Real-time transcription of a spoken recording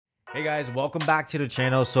Hey guys, welcome back to the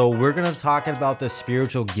channel. So we're going to talk about the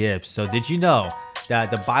spiritual gifts. So did you know that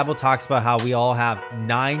the Bible talks about how we all have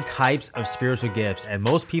 9 types of spiritual gifts, and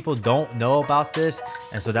most people don't know about this?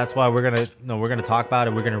 And so that's why we're going to talk about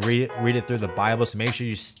it. We're going to read it through the Bible. So make sure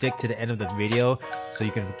you stick to the end of the video so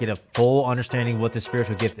you can get a full understanding what the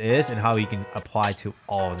spiritual gift is and how you can apply to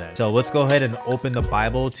all of them. So let's go ahead and open the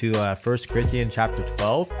Bible to 1 Corinthians chapter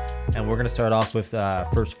 12, and we're going to start off with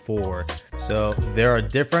verse 4. So there are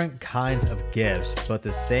different kinds of gifts, but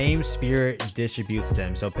the same Spirit distributes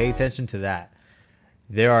them. So pay attention to that.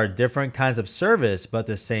 There are different kinds of service, but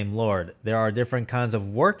the same Lord. There are different kinds of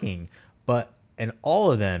working, but in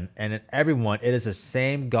all of them and in everyone, it is the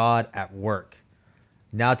same God at work.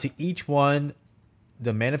 Now to each one,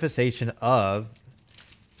 the manifestation of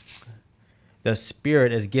the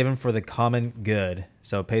Spirit is given for the common good.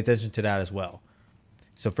 So pay attention to that as well.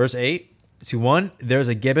 So verse 8. To one, there's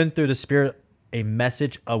a given through the Spirit a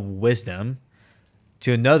message of wisdom.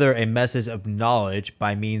 To another, a message of knowledge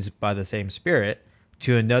by the same Spirit.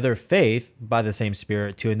 To another, faith by the same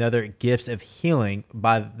Spirit. To another, gifts of healing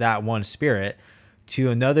by that one Spirit. To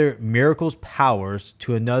another, miracles, powers.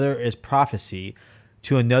 To another is prophecy.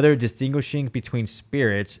 To another, distinguishing between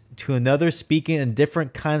spirits. To another, speaking in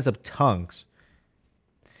different kinds of tongues.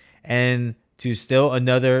 And to still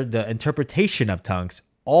another, the interpretation of tongues.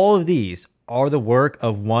 All of these are the work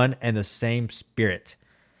of one and the same Spirit,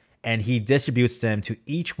 and he distributes them to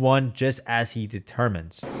each one just as he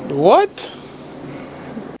determines. What?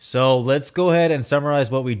 So let's go ahead and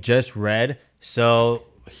summarize what we just read. So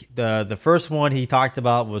the first one he talked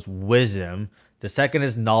about was wisdom. The second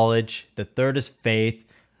is knowledge. The third is faith.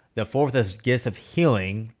 The fourth is gifts of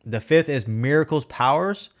healing. The fifth is miracles,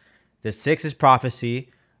 powers. The sixth is prophecy.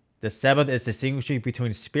 The seventh is distinguishing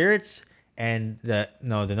between spirits. And the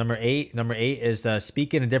number eight is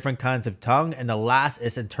speaking in different kinds of tongue, and the last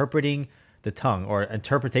is interpreting the tongue, or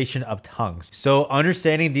interpretation of tongues. So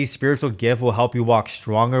understanding these spiritual gifts will help you walk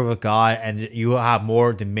stronger with God, and you will have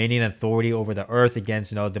more dominion and authority over the earth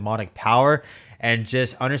against demonic power. And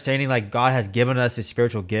just understanding like God has given us a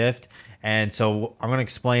spiritual gift. And so I'm going to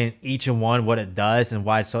explain each and one what it does and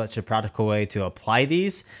why it's such a practical way to apply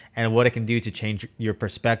these and what it can do to change your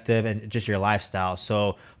perspective and just your lifestyle.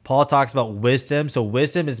 So Paul talks about wisdom. So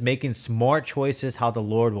wisdom is making smart choices how the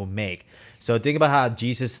Lord will make. So think about how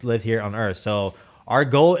Jesus lived here on earth. So our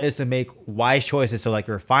goal is to make wise choices. So like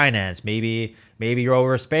your finance, maybe you're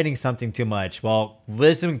overspending something too much. Well,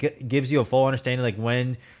 wisdom gives you a full understanding like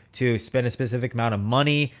when to spend a specific amount of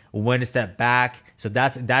money, when to step back. So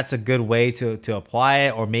that's a good way to apply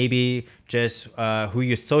it. Or maybe just who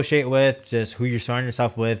you associate with, just who you're surrounding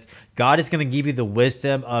yourself with. God is going to give you the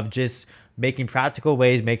wisdom of just making practical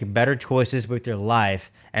ways, making better choices with your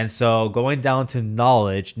life. And so going down to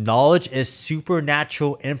knowledge is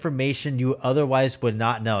supernatural information you otherwise would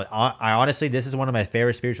not know. I honestly, this is one of my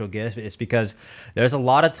favorite spiritual gifts. It's because there's a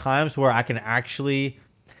lot of times where I can actually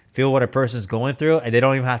feel what a person's going through and they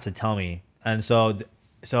don't even have to tell me. And so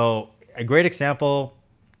a great example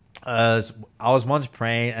is I was once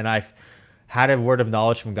praying and I had a word of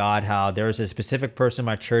knowledge from God how there was a specific person in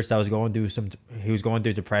my church that was going through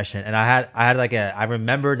depression. And I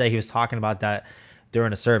remembered that he was talking about that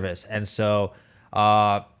during a service. And so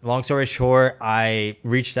long story short, I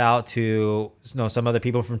reached out to some other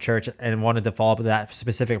people from church and wanted to follow up with that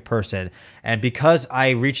specific person. And because I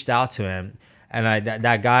reached out to him, and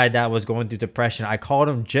that guy that was going through depression, I called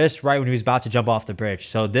him just right when he was about to jump off the bridge.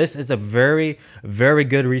 So this is a very, very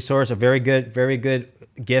good resource, a very good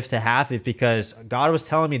gift to have, is because God was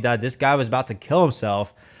telling me that this guy was about to kill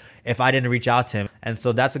himself if I didn't reach out to him. And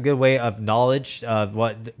so that's a good way of knowledge of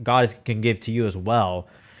what God can give to you as well.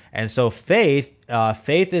 And so faith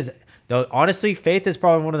is... Honestly, faith is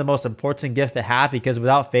probably one of the most important gifts to have, because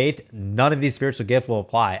without faith, none of these spiritual gifts will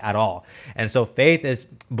apply at all. And so faith is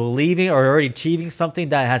believing or already achieving something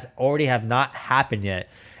that has already have not happened yet.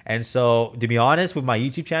 And so to be honest, with my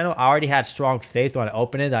YouTube channel, I already had strong faith when I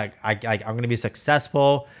opened it. I'm going to be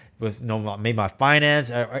successful with maybe my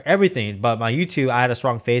finance or everything. But my YouTube, I had a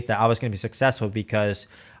strong faith that I was going to be successful because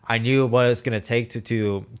I knew what it's going to take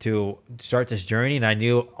to start this journey, and I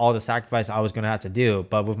knew all the sacrifice I was going to have to do.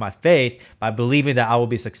 But with my faith, by believing that I will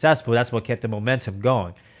be successful, that's what kept the momentum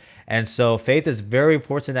going. And so faith is very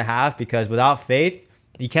important to have, because without faith,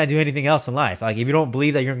 you can't do anything else in life. Like if you don't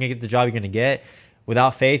believe that you're going to get the job you're going to get,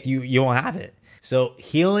 without faith, you won't have it. So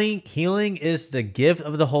healing is the gift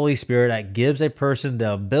of the Holy Spirit that gives a person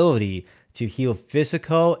the ability to heal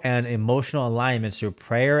physical and emotional alignments through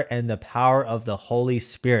prayer and the power of the Holy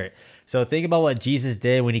Spirit. So think about what Jesus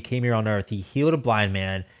did when he came here on earth. He healed a blind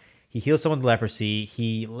man. He heals someone with leprosy.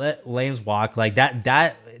 He let lames walk. Like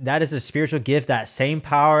that is a spiritual gift. That same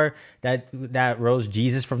power that rose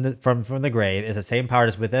Jesus from the grave is the same power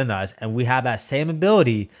that's within us, and we have that same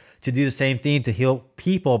ability to do the same thing, to heal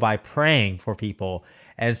people by praying for people.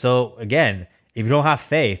 And so again, if you don't have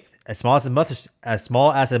faith, as small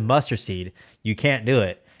as a mustard seed, you can't do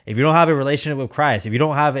it. If you don't have a relationship with Christ, if you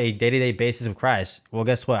don't have a day-to-day basis of Christ, well,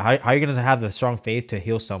 guess what? How are you going to have the strong faith to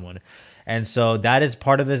heal someone? And so that is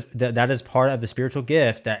part of this. That is part of the spiritual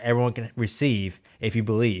gift that everyone can receive if you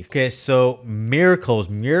believe. Okay, so miracles.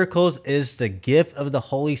 Miracles is the gift of the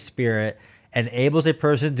Holy Spirit, enables a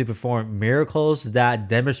person to perform miracles that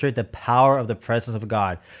demonstrate the power of the presence of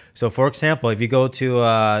God. So, for example, if you go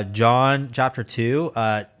to John chapter 2,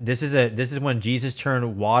 this is when Jesus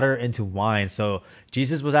turned water into wine. So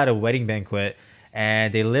Jesus was at a wedding banquet,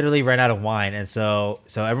 and they literally ran out of wine, and so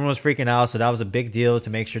everyone was freaking out. So that was a big deal to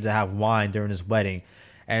make sure to have wine during his wedding.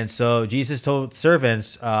 And so Jesus told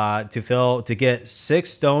servants to get 6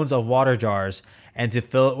 stones of water jars and to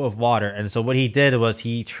fill it with water. And so what he did was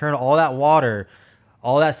he turned all that water,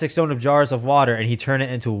 all that 6 stone of jars of water, and he turned it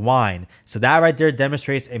into wine. So that right there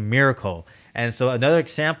demonstrates a miracle. And so another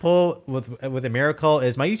example with a miracle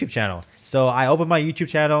is my YouTube channel. So I opened my YouTube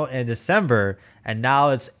channel in December, and now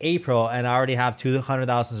it's April, and I already have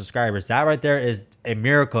 200,000 subscribers. That right there is a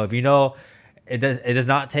miracle. If you know, it does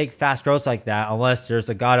not take fast growth like that unless there's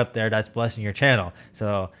a God up there that's blessing your channel.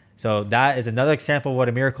 So that is another example of what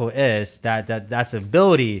a miracle is. That's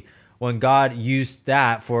ability when God used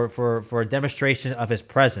that for a demonstration of his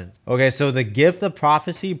presence. Okay, so the gift of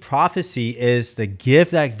prophecy. Prophecy is the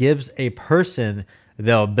gift that gives a person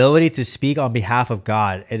the ability to speak on behalf of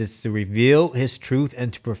God. It is to reveal his truth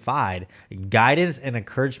and to provide guidance and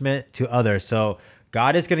encouragement to others. So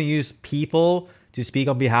God is going to use people to speak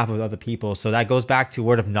on behalf of other people. So that goes back to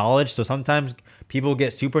word of knowledge. So sometimes people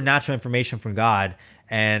get supernatural information from God,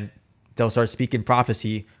 and they'll start speaking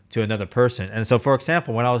prophecy to another person. And so, for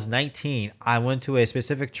example, when I was 19, I went to a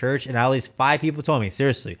specific church, and at least 5 people told me,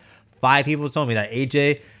 seriously, 5 people told me that,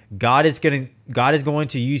 AJ, God is going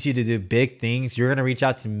to use you to do big things. You're going to reach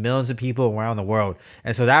out to millions of people around the world.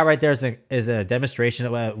 And so that right there is a demonstration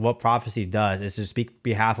of what prophecy does, is to speak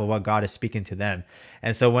behalf of what God is speaking to them.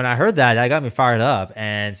 And so when I heard that, that got me fired up.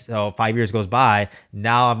 And so 5 years goes by.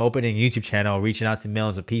 Now I'm opening a YouTube channel, reaching out to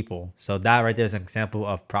millions of people. So that right there is an example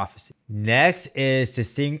of prophecy. Next is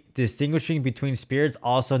distinguishing between spirits,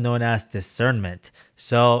 also known as discernment.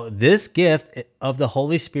 So this gift of the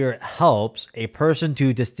Holy Spirit helps a person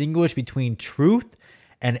to distinguish between truth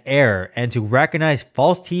and error, and to recognize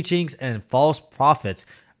false teachings and false prophets.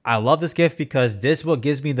 I love this gift because this is what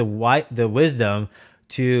gives me the wisdom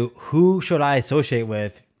to who should I associate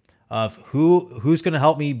with, of who's going to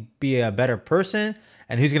help me be a better person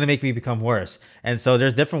and who's going to make me become worse. And so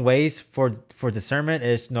there's different ways for discernment.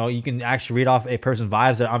 Is, you know, you can actually read off a person's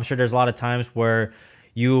vibes. I'm sure there's a lot of times where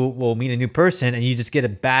you will meet a new person and you just get a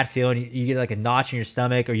bad feeling. You get like a notch in your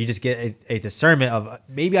stomach, or you just get a discernment of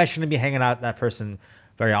maybe I shouldn't be hanging out with that person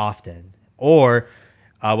very often. Or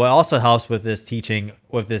what also helps with this teaching,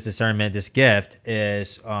 with this discernment, this gift,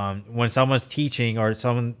 is when someone's teaching, or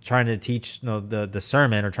someone trying to teach, the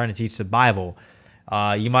sermon, or trying to teach the Bible,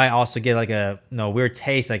 you might also get like a weird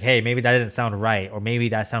taste, like, hey, maybe that didn't sound right, or maybe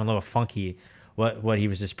that sounded a little funky, what he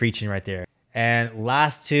was just preaching right there. And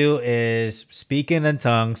last two is speaking in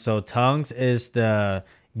tongues. So tongues is the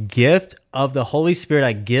gift of the Holy Spirit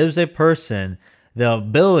that gives a person the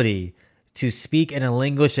ability to speak in a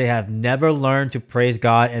language they have never learned, to praise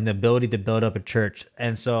God, and the ability to build up a church.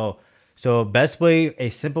 And so best way, a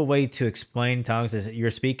simple way to explain tongues is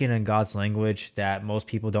you're speaking in God's language that most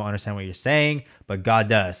people don't understand what you're saying, but God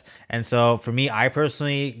does. And so for me, I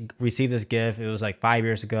personally received this gift. It was like 5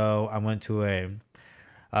 years ago. I went to a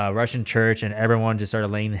Russian church, and everyone just started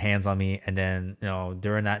laying hands on me. And then,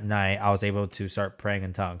 during that night, I was able to start praying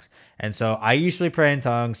in tongues. And so I usually pray in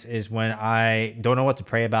tongues is when I don't know what to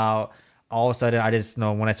pray about. All of a sudden, I just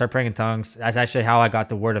know when I start praying in tongues, that's actually how I got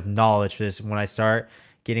the word of knowledge. Is when I start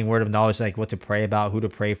getting word of knowledge, like what to pray about, who to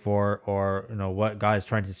pray for, or what God is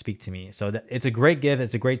trying to speak to me. So it's a great gift.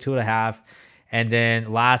 It's a great tool to have. And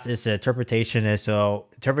then last is the interpretation.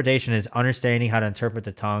 Interpretation is understanding how to interpret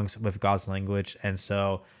the tongues with God's language. And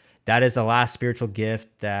so that is the last spiritual gift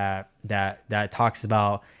that talks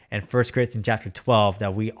about in 1 Corinthians chapter 12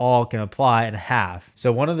 that we all can apply and have.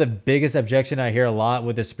 So one of the biggest objections I hear a lot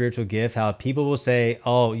with the spiritual gift, how people will say,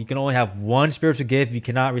 oh, you can only have one spiritual gift, you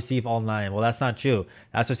cannot receive all 9. Well, that's not true.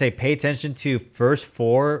 That's what I say, pay attention to verse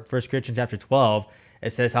 4, 1 Corinthians chapter 12.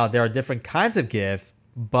 It says how there are different kinds of gifts,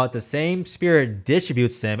 but the same Spirit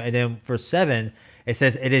distributes them. And then verse 7, It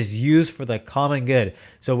says it is used for the common good.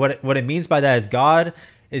 So what it means by that is God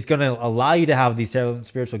is going to allow you to have these 7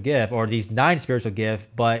 spiritual gifts or these 9 spiritual gifts,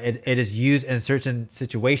 but it is used in certain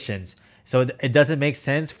situations. So it doesn't make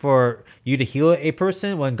sense for you to heal a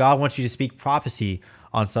person when God wants you to speak prophecy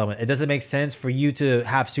on someone. It doesn't make sense for you to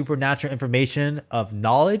have supernatural information of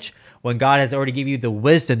knowledge when God has already given you the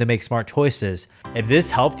wisdom to make smart choices. If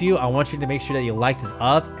this helped you, I want you to make sure that you like this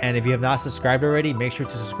up. And if you have not subscribed already, make sure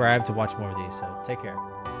to subscribe to watch more of these. So take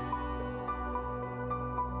care.